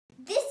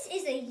This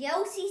is a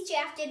Yoshi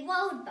shafted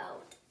road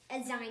boat,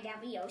 designed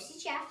after Yoshi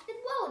shafted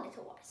road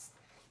horse.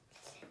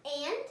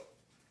 And,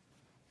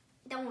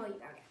 don't worry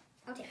about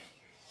it. Okay.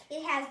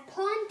 It has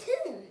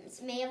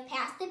pontoons made of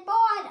plastic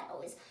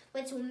bottles,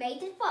 which will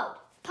make it float.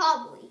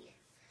 Probably.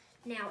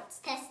 Now let's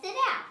test it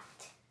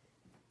out.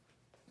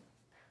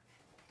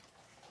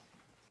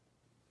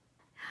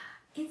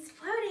 It's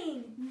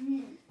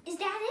floating. Is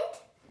that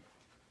it?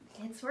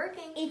 It's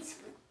working.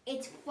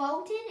 It's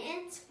floating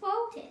and it's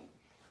floating.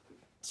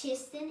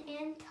 Twisting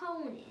and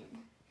toning.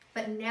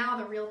 But now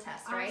the real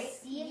test, right?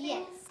 See if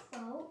it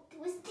float.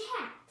 Was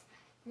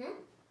that?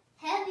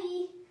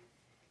 Heavy.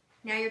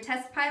 Now your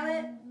test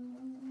pilot,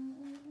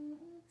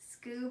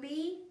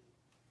 Scooby.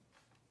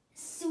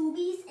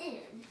 Scooby's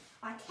in.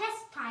 Our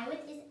test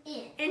pilot is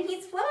in. And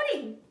he's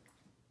floating.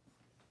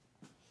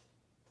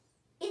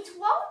 It's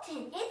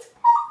floating. It's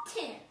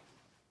floating.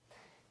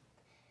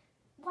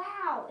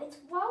 Wow, it's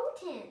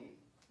floating.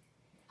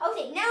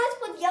 Okay, now let's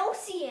put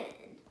Yoshi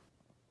in.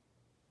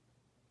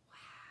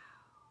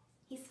 Wow,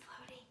 he's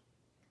floating.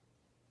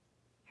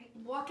 All right,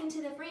 walk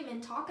into the frame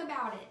and talk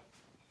about it.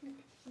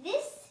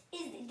 This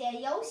is the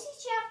Yoshi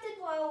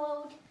shafted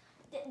world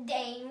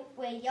day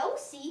where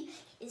Yoshi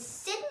is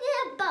sitting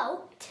in a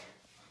boat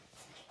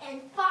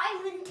and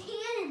firing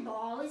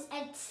cannonballs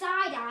at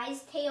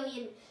side-eyes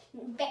carrying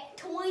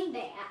toy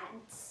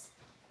bags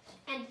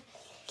and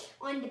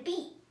on the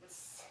beach.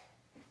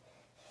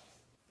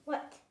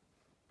 What?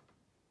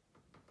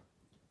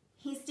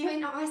 He's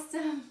doing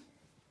awesome.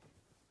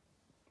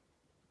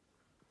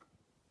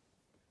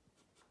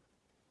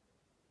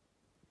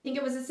 Think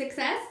it was a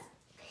success?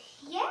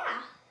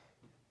 Yeah.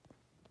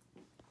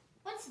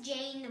 Let's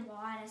Jane the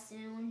water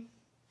soon.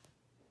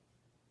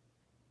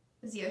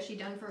 Is Yoshi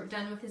done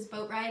with his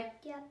boat ride?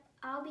 Yep.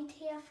 I'll be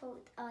careful.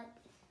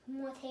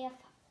 More careful.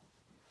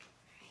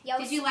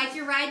 Did you like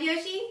your ride,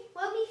 Yoshi?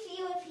 Let me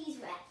feel if he's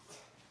wet.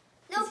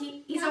 Nope.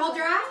 He's all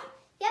dry?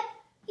 Yep.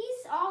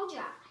 He's all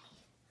dry.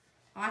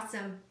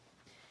 Awesome.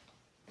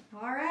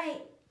 All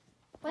right.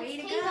 Let's Way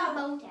to take go. our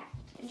boat out.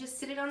 And just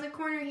sit it on the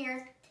corner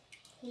here.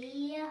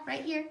 Here.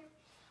 Right here.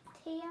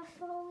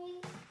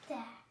 Carefully.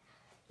 There.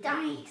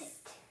 Nice.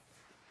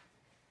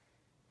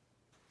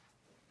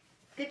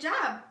 Good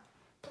job.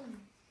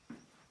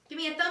 Give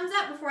me a thumbs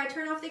up before I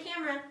turn off the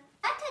camera.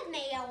 A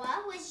tomato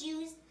was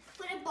used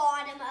for the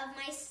bottom of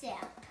my sip.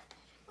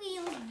 We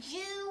used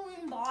Jew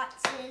and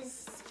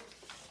boxes.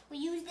 We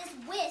used this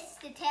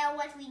whisk to tell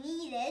what we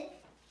needed.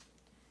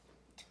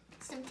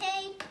 Some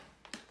tape,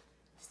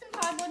 some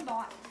cardboard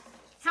bottles.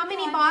 How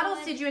many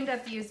bottles did you end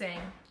up using?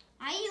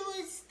 I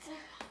used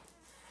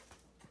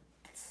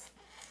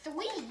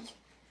 3.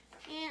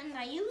 And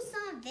I used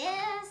some of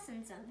this,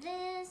 and some of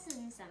this,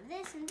 and some of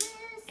this, and this.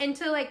 And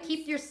to like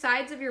keep your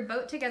sides of your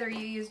boat together, you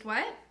used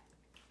what?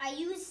 I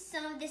used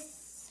some of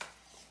this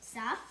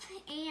stuff,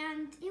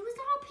 and it was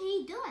all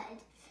pretty good.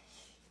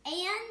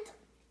 And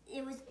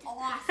it was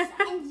awesome.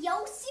 And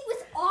Yoshi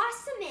was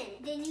awesome in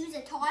it. Then use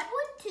a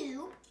cardboard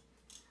tube,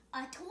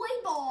 a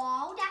toy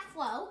ball that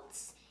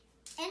floats,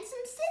 and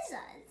some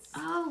scissors.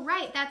 Oh,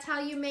 right. That's how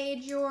you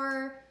made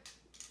your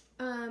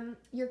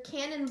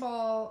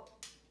cannonball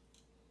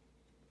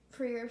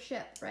for your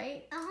ship,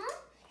 right? Uh-huh.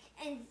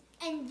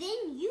 And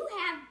then you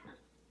have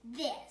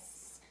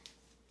this.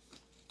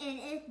 And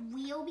it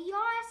will be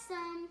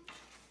awesome.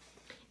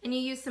 And you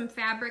used some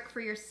fabric for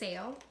your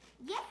sail.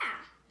 Yeah.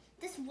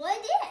 This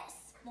wood is.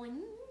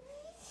 Boing.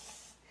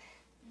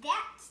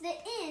 That's the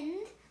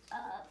end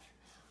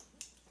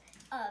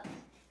of